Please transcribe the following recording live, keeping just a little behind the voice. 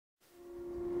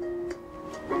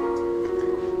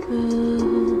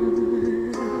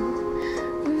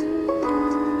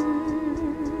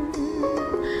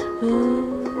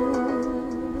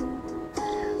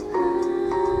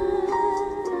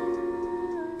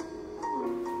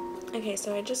Okay,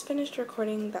 so I just finished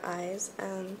recording the eyes.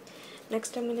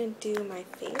 Next I'm going to do my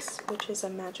face, which is a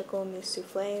Magical Mousse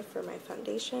Souffle for my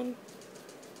foundation.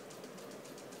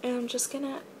 And I'm just going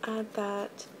to add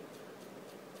that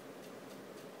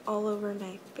all over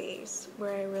my face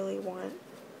where I really want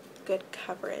good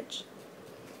coverage.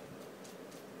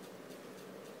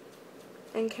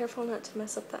 And careful not to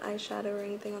mess up the eyeshadow or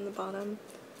anything on the bottom.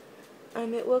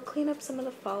 It will clean up some of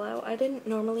the fallout. I didn't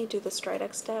normally do the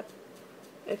Stridex step.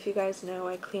 If you guys know,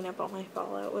 I clean up all my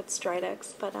fallout with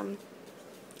Stridex, but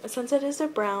since it is a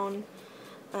brown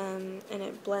and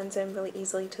it blends in really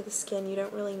easily to the skin, you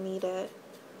don't really need it.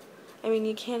 I mean,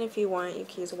 you can if you want, you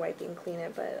can use a wipe and clean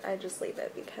it, but I just leave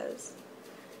it because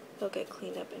it'll get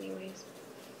cleaned up anyways.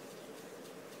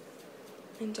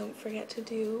 And don't forget to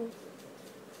do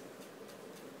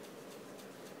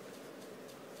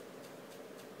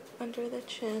under the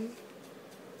chin.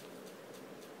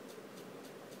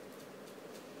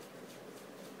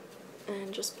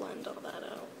 And just blend all that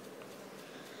out.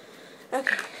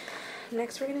 Okay,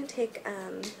 next we're going to take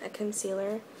a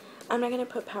concealer. I'm not going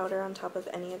to put powder on top of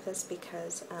any of this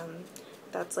because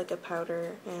that's like a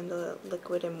powder and a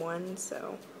liquid in one,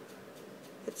 so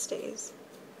it stays.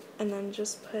 And then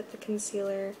just put the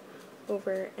concealer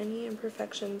over any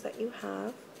imperfections that you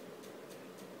have.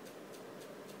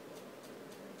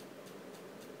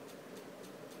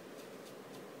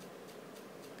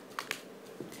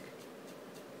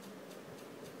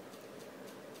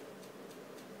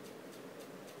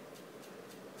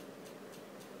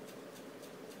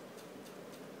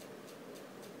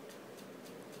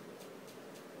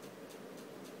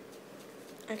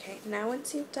 Okay, now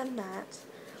once you've done that,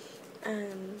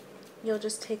 you'll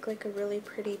just take like a really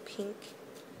pretty pink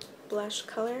blush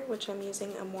color, which I'm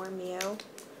using Amore Mio.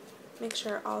 Make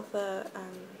sure all the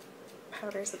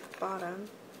powder's at the bottom.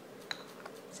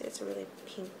 See, it's a really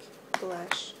pink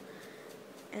blush.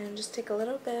 And just take a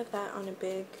little bit of that on a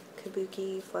big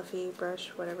kabuki, fluffy brush,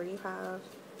 whatever you have,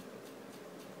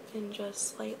 and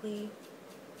just slightly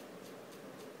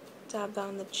dab that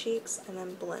on the cheeks and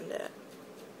then blend it.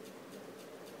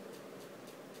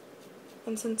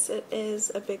 And since it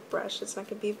is a big brush, it's not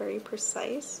going to be very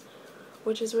precise,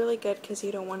 which is really good because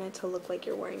you don't want it to look like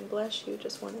you're wearing blush, you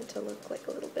just want it to look like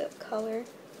a little bit of color.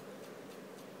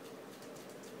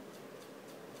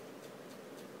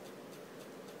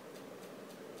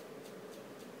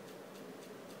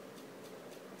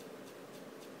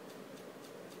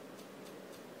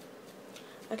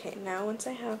 Okay, now once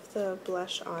I have the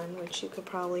blush on, which you could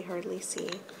probably hardly see,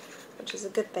 which is a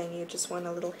good thing, you just want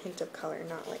a little hint of color,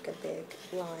 not like a big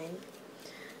line.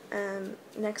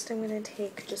 Next I'm going to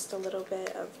take just a little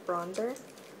bit of bronzer,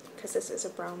 because this is a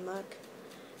brown look.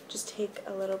 Just take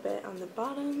a little bit on the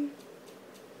bottom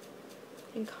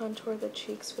and contour the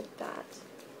cheeks with that.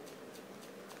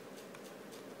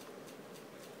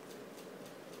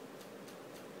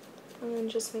 And then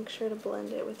just make sure to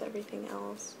blend it with everything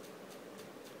else.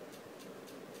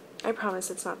 I promise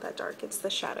it's not that dark, it's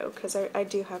the shadow, because I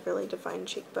do have really defined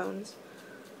cheekbones,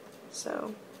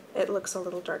 so it looks a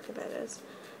little darker than it is.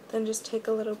 Then just take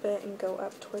a little bit and go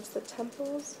up towards the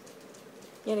temples.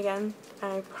 Yet again,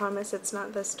 I promise it's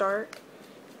not this dark,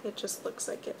 it just looks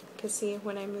like it, because see,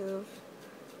 when I move,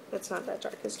 it's not that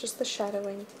dark, it's just the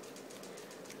shadowing.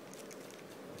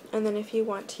 And then if you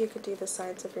want to, you could do the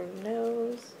sides of your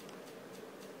nose,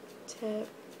 tip,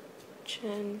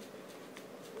 chin,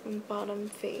 and bottom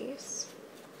face,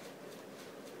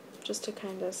 just to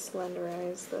kind of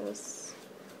slenderize this.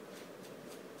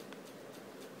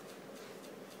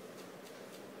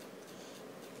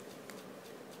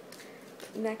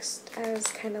 Next, as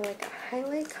kind of like a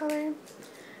highlight color,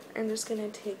 I'm just going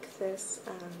to take this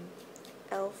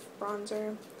e.l.f.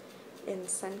 bronzer in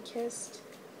Sunkissed.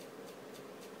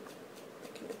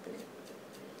 I can open it.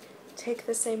 Take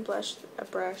the same brush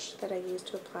that I used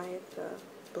to apply the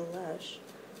blush,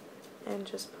 and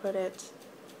just put it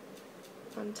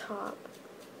on top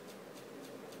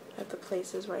of the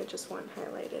places where I just want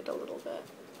highlighted a little bit.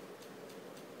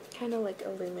 Kind of like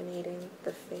illuminating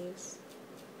the face.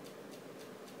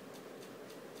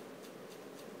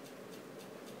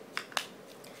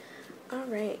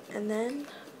 Alright, and then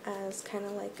as kind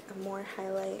of like a more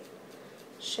highlight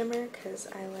shimmer, because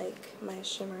I like my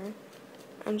shimmer,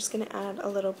 I'm just going to add a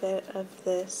little bit of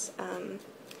this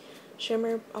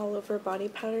Shimmer All Over Body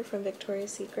Powder from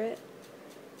Victoria's Secret.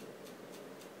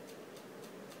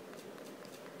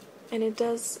 And it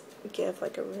does give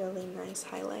like a really nice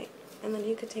highlight. And then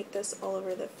you could take this all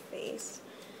over the face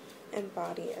and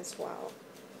body as well.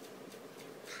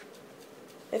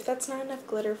 If that's not enough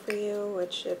glitter for you,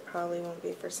 which it probably won't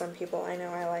be for some people, I know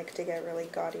I like to get really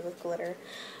gaudy with glitter,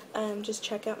 just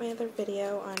check out my other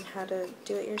video on how to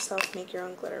do it yourself, make your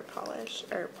own glitter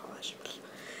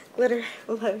glitter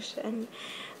lotion.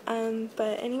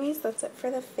 But anyways, that's it for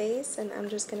the face, and I'm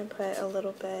just going to put a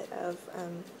little bit of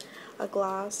a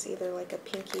gloss, either like a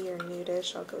pinky or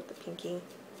nudish. I'll go with the pinky.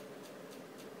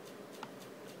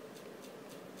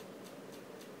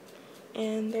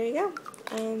 And there you go.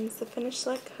 It's the finished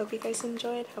look. Hope you guys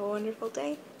enjoyed. Have a wonderful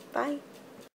day. Bye.